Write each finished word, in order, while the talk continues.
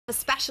A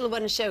special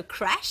one show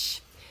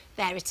Creche.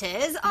 There it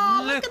is.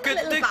 Oh, look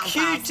at the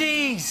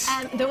cuties!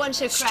 The one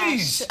show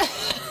Creche.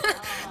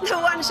 The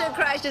one show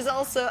Creche is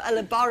also a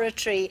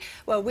laboratory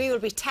where we will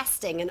be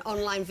testing an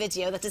online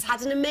video that has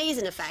had an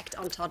amazing effect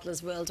on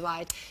toddlers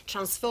worldwide,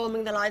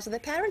 transforming the lives of their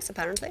parents,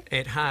 apparently.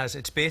 It has.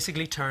 It's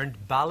basically turned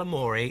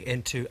Balamory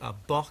into a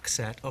box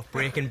set of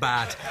Breaking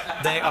Bad.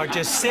 They are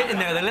just sitting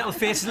there, their little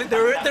faces, look,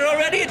 they're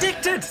already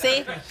addicted!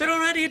 See? They're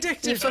already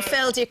addicted! You've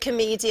fulfilled your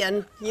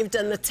comedian, you've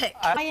done the tick.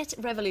 Quiet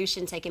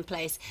revolution taking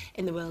place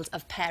in the world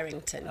of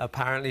parenting.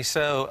 Apparently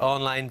so.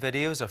 Online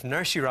videos of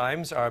nursery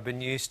rhymes are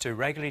being used to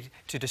regularly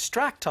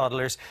distract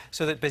toddlers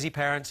so that busy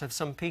parents have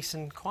some peace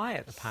and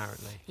quiet,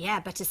 apparently.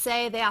 Yeah, but to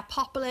say they are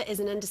popular is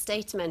an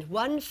understatement.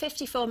 One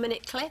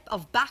 54-minute clip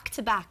of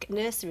back-to-back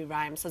nursery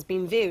rhymes has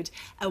been viewed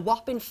a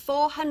whopping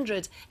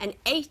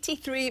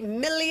 483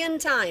 million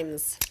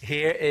times.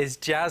 Here is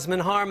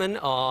Jasmine Harmon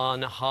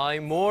on how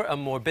more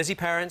and more busy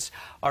parents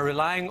are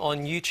relying on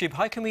YouTube.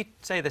 How can we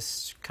say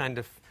this kind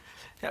of...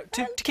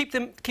 to keep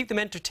them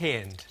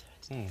entertained?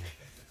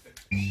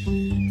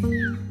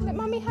 Let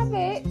Mummy have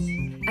it.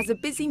 As a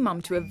busy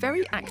mum to a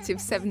very active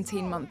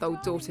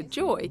 17-month-old daughter,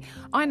 Joy,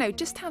 I know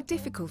just how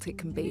difficult it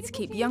can be to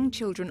keep young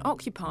children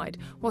occupied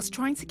whilst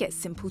trying to get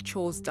simple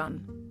chores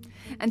done.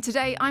 And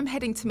today I'm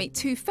heading to meet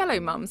two fellow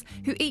mums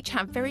who each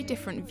have very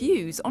different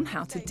views on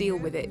how to deal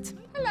with it.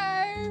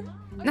 Hello.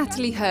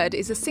 Natalie Hurd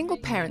is a single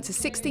parent to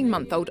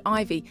 16-month-old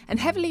Ivy and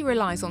heavily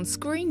relies on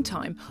screen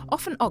time,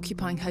 often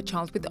occupying her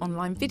child with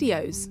online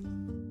videos.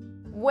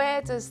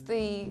 Where does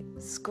the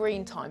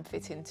screen time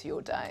fit into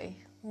your day?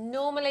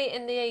 Normally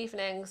in the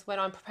evenings when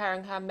I'm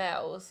preparing her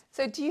meals.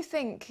 So do you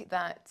think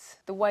that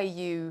the way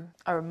you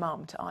are a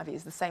mum to Ivy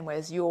is the same way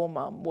as your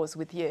mum was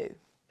with you?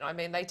 I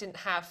mean, they didn't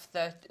have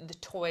the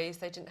toys,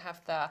 they didn't have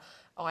the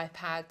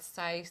iPads,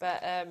 say,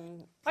 but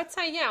I'd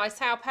say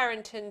our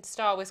parenting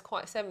style was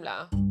quite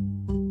similar.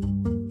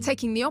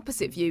 Taking the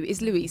opposite view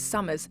is Louise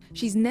Summers.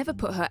 She's never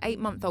put her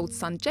 8-month-old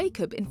son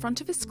Jacob in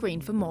front of a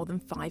screen for more than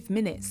 5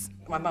 minutes.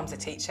 My mum's a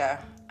teacher.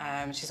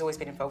 She's always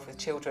been involved with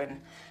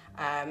children,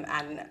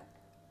 and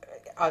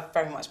I've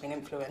very much been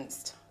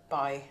influenced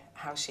by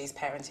how she's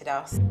parented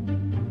us.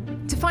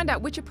 To find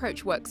out which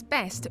approach works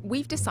best,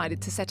 we've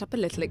decided to set up a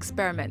little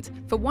experiment.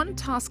 For one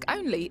task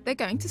only, they're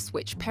going to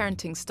switch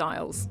parenting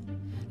styles.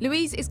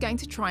 Louise is going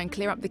to try and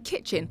clear up the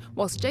kitchen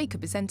whilst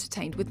Jacob is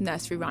entertained with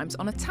nursery rhymes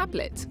on a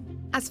tablet.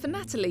 As for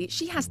Natalie,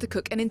 she has to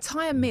cook an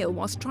entire meal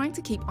whilst trying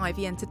to keep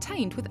Ivy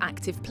entertained with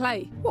active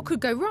play. What could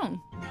go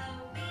wrong?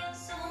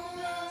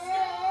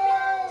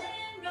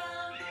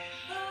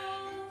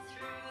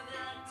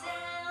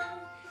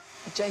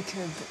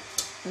 Jacob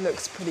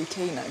looks pretty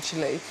keen,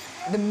 actually.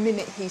 The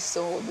minute he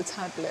saw the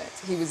tablet,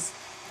 he was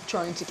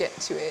trying to get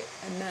to it,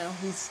 and now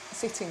he's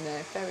sitting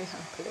there very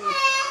happily,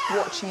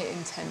 watching it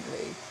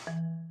intently.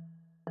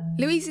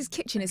 Louise's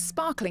kitchen is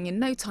sparkling in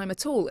no time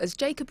at all as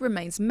Jacob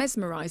remains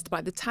mesmerised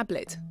by the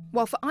tablet.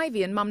 While for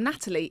Ivy and mum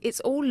Natalie, it's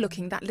all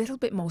looking that little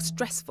bit more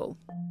stressful.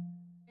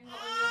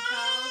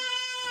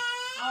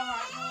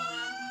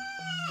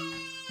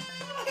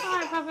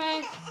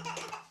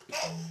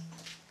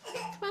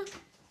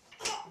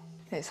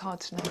 It's hard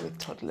to know with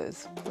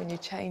toddlers when you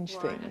change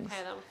things. Okay,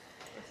 then.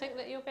 I think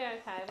that you'll be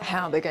okay.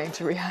 How they're going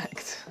to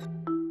react.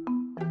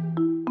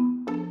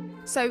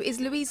 So is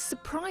Louise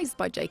surprised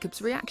by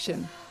Jacob's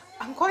reaction?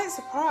 I'm quite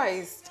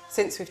surprised.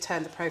 Since we've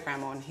turned the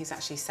programme on, he's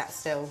actually sat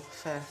still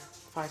for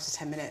 5 to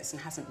 10 minutes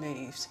and hasn't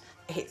moved.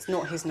 It's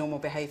not his normal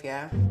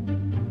behaviour.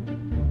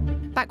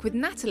 Back with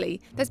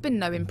Natalie, there's been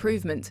no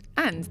improvement,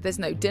 and there's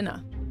no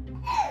dinner.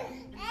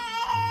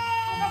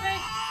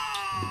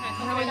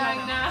 How are we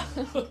going now?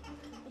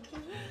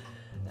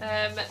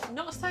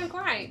 Not so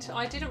great.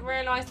 I didn't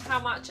realise how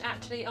much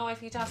actually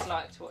Ivy does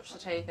like to watch the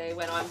TV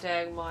when I'm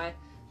doing my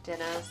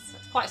dinners.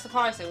 It's quite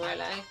surprising,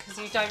 really, because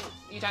you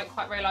don't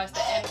quite realise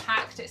the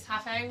impact it's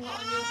having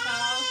on your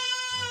child.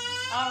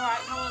 All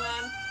right, come on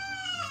then.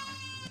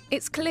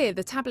 It's clear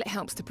the tablet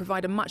helps to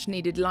provide a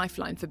much-needed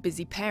lifeline for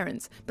busy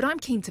parents, but I'm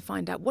keen to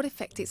find out what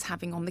effect it's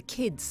having on the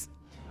kids.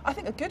 I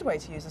think a good way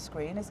to use a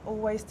screen is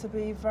always to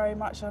be very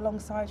much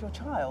alongside your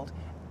child,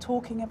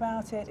 talking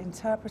about it,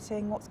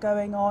 interpreting what's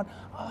going on,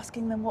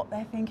 asking them what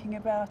they're thinking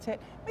about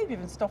it, maybe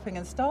even stopping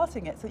and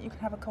starting it so that you can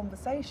have a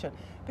conversation.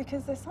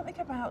 Because there's something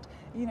about,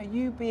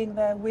 you being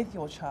there with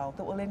your child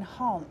that will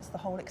enhance the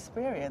whole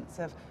experience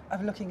of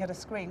looking at a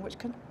screen, which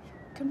can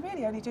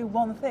really only do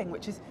one thing,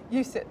 which is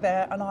you sit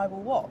there and I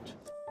will watch.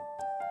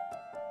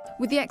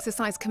 With the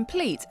exercise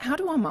complete, how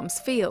do our mums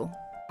feel?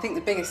 I think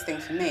the biggest thing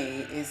for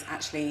me is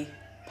actually,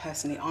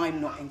 personally, I'm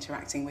not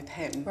interacting with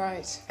him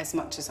as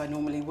much as I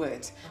normally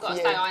would. I've got to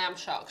say, I am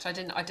shocked. I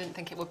didn't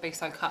think it would be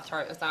so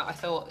cutthroat as that. I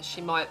thought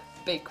she might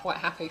be quite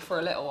happy for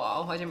a little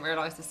while. I didn't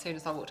realise as soon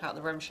as I walked out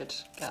the room she'd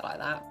get like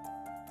that.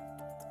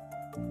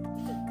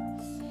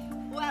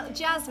 Well,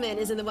 Jasmine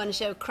is in the one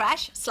show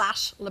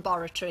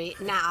Creche/laboratory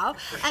now.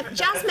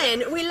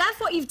 Jasmine, we love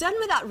what you've done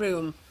with that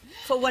room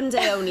for one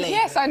day only.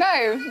 Yes, I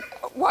know.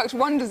 Worked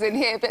wonders in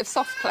here, a bit of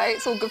soft play,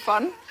 it's all good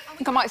fun. I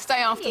think I might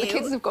stay after the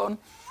kids have gone.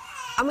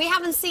 And we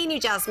haven't seen you,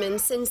 Jasmine,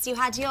 since you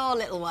had your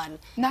little one.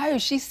 No,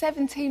 she's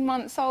 17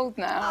 months old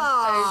now.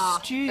 Oh,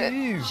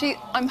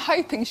 I'm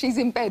hoping she's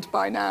in bed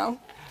by now.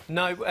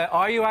 Now,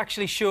 are you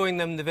actually showing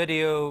them the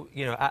video,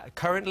 you know,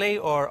 currently,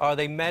 or are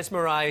they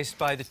mesmerised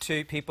by the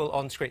two people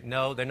on screen?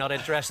 No, they're not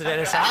interested in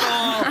us at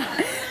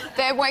all.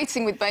 They're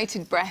waiting with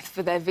bated breath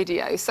for their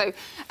video. So,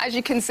 as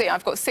you can see,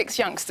 I've got 6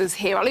 youngsters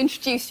here. I'll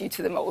introduce you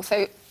to them all.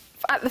 So,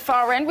 at the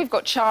far end, we've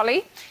got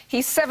Charlie.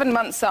 He's 7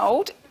 months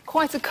old.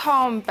 Quite a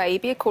calm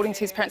baby, according to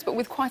his parents, but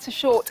with quite a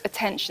short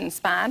attention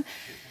span.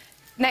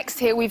 Next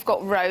here, we've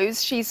got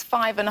Rose. She's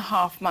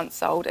 5.5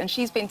 months old, and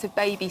she's been to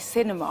baby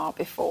cinema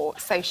before,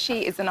 so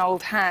she is an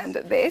old hand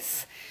at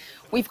this.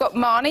 We've got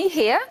Marnie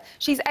here.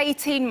 She's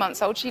 18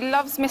 months old. She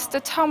loves Mr.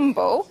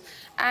 Tumble,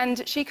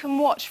 and she can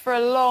watch for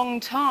a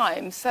long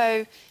time,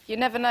 so you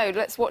never know.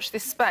 Let's watch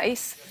this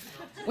space.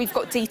 We've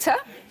got Dita.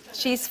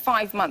 She's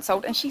 5 months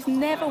old, and she's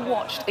never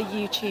watched a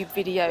YouTube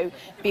video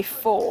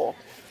before.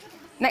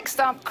 Next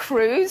up,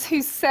 Cruz,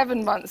 who's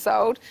 7 months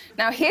old.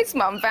 Now, his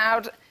mum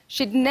vowed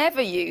she'd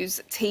never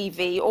use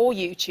TV or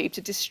YouTube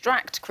to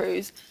distract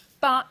Cruz,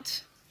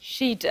 but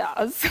she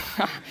does.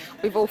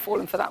 We've all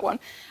fallen for that one.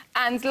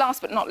 And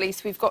last but not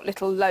least, we've got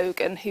little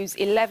Logan, who's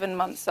 11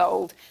 months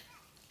old.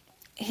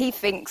 He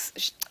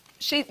thinks...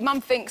 Mum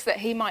thinks that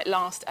he might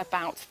last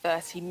about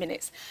 30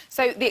 minutes.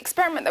 So the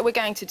experiment that we're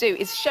going to do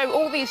is show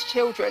all these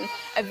children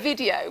a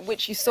video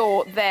which you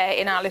saw there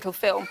in our little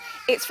film.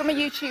 It's from a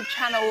YouTube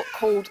channel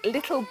called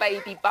Little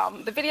Baby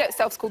Bum. The video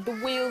itself is called The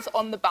Wheels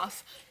on the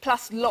Bus,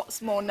 plus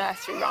lots more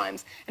nursery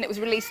rhymes, and it was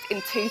released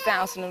in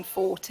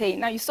 2014.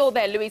 Now, you saw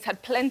there Louise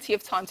had plenty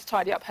of time to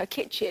tidy up her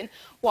kitchen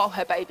while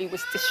her baby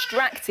was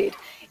distracted.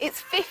 It's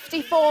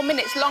 54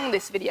 minutes long,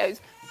 this video.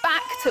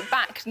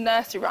 Back-to-back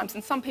nursery rhymes,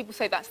 and some people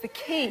say that's the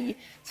key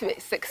to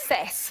its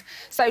success.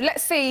 So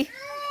let's see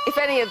if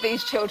any of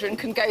these children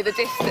can go the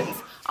distance.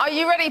 Are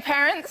you ready,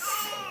 parents?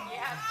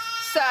 Yeah.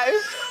 So,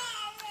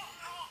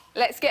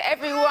 let's get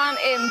everyone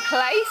in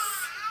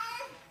place,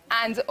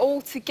 and all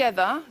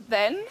together,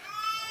 then,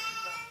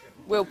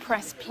 we'll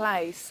press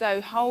play. So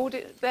hold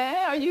it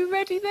there. Are you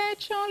ready there,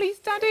 Charlie's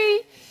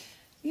daddy?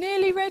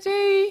 Nearly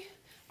ready?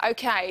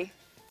 OK,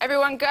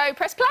 everyone go,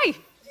 press play.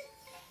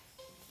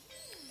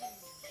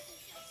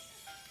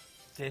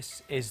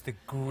 This is the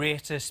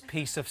greatest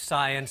piece of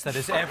science that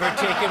has ever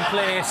taken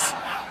place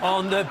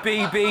on the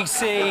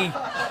BBC.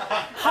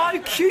 How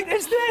cute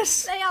is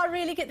this? They are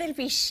really good. They'll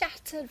be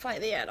shattered by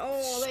the end.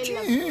 Oh, they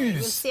love it.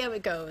 We'll see how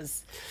it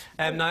goes.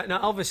 Now,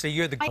 obviously,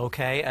 you're the...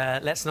 OK,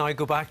 let's now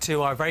go back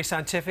to our very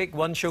scientific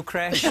one-show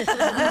Creche.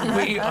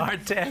 We are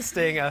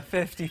testing a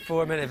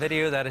 54-minute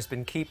video that has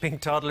been keeping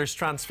toddlers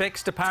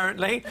transfixed,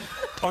 apparently.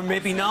 Or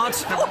maybe not.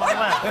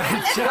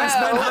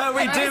 Jasmine, how are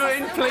we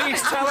doing?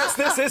 Please tell us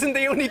this isn't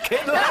the only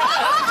kid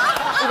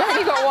left. We've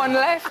only got one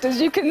left, as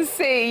you can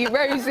see.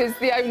 Rose is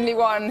the only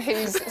one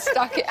who's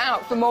stuck it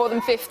out for more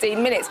than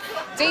 15 minutes.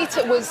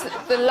 Dita was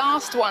the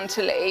last one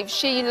to leave.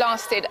 She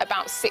lasted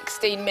about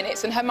 16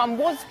 minutes, and her mum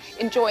was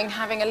enjoying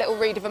having a little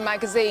read of a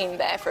magazine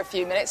there for a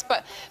few minutes,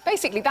 but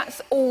basically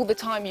that's all the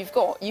time you've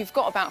got. You've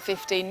got about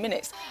 15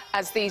 minutes,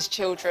 as these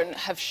children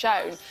have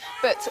shown.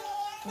 But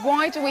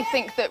why do we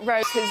think that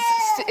Rose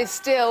is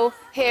still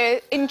here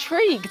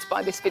intrigued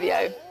by this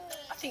video?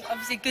 I think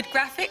obviously good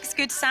graphics,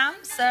 good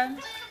sounds.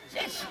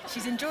 Yeah,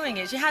 she's enjoying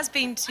it. She has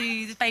been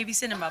to the baby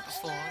cinema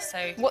before,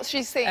 so... What's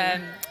she seen?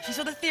 She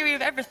saw The Theory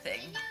of Everything.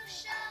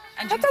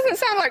 And that doesn't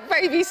sound like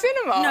baby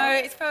cinema.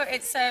 No,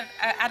 it's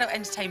adult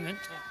entertainment,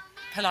 or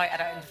polite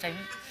adult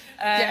entertainment.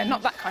 Yeah,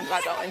 not that kind of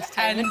adult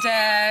entertainment.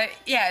 And,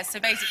 yeah, so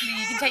basically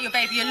you can take your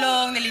baby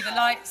along, they leave the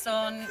lights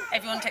on,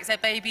 everyone takes their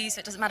baby, so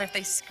it doesn't matter if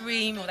they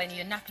scream or they need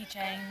a nappy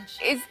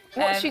change.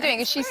 What's she doing?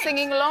 Is she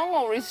singing along,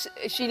 or is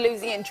she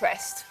losing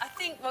interest? I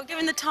think, well,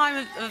 given the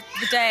time of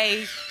the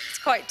day, it's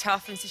quite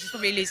tough, and so she's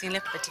probably losing a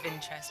little bit of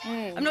interest.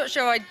 I'm not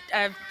sure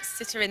I'd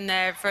sit her in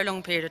there for a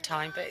long period of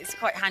time, but it's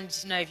quite handy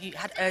to know if you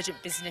had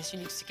urgent business you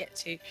needed to get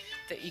to,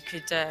 that you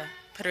could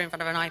put her in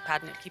front of an iPad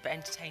and it'd keep her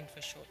entertained for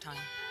a short time.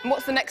 And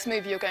what's the next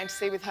movie you're going to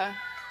see with her?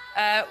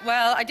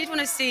 Well, I did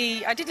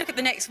look at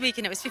the next week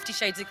and it was 50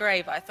 Shades of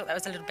Grey, but I thought that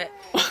was a little bit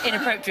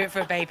inappropriate for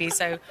a baby,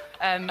 so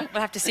we'll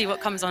have to see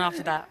what comes on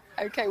after that.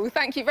 OK, well,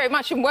 thank you very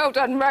much, and well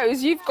done,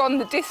 Rose. You've gone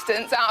the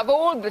distance out of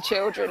all the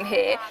children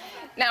here.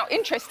 Now,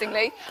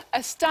 interestingly,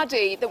 a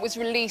study that was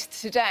released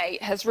today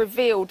has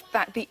revealed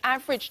that the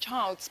average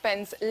child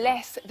spends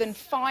less than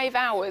 5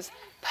 hours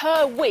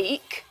per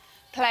week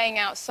playing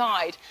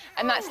outside,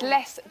 and that's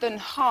less than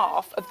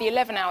half of the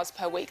 11 hours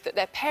per week that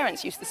their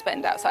parents used to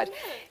spend outside.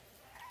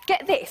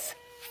 Get this,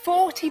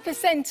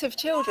 40% of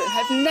children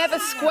have never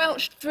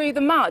squelched through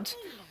the mud.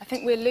 I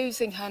think we're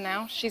losing her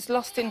now. She's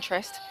lost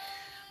interest.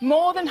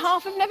 More than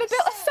half have never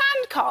built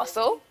a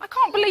sandcastle. I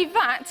can't believe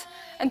that.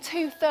 And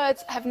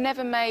 2/3 have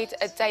never made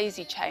a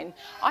daisy chain.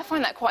 I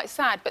find that quite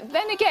sad, but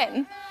then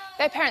again,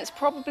 their parents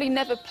probably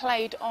never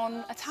played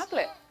on a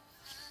tablet.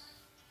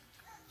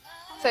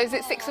 So is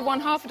it 6 of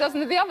one, half a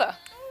dozen of the other?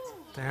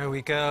 There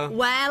we go.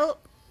 Well,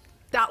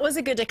 that was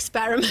a good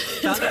experiment.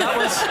 That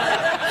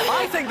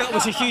I think that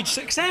was a huge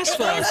success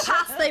for It is us.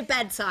 past their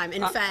bedtime,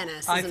 in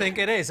fairness. I isn't think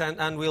it is,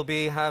 and we'll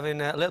be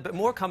having a little bit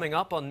more coming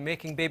up on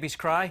making babies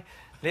cry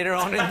later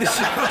on in the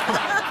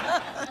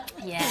show.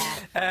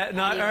 Yeah.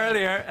 Now,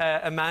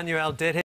 earlier, Emmanuel did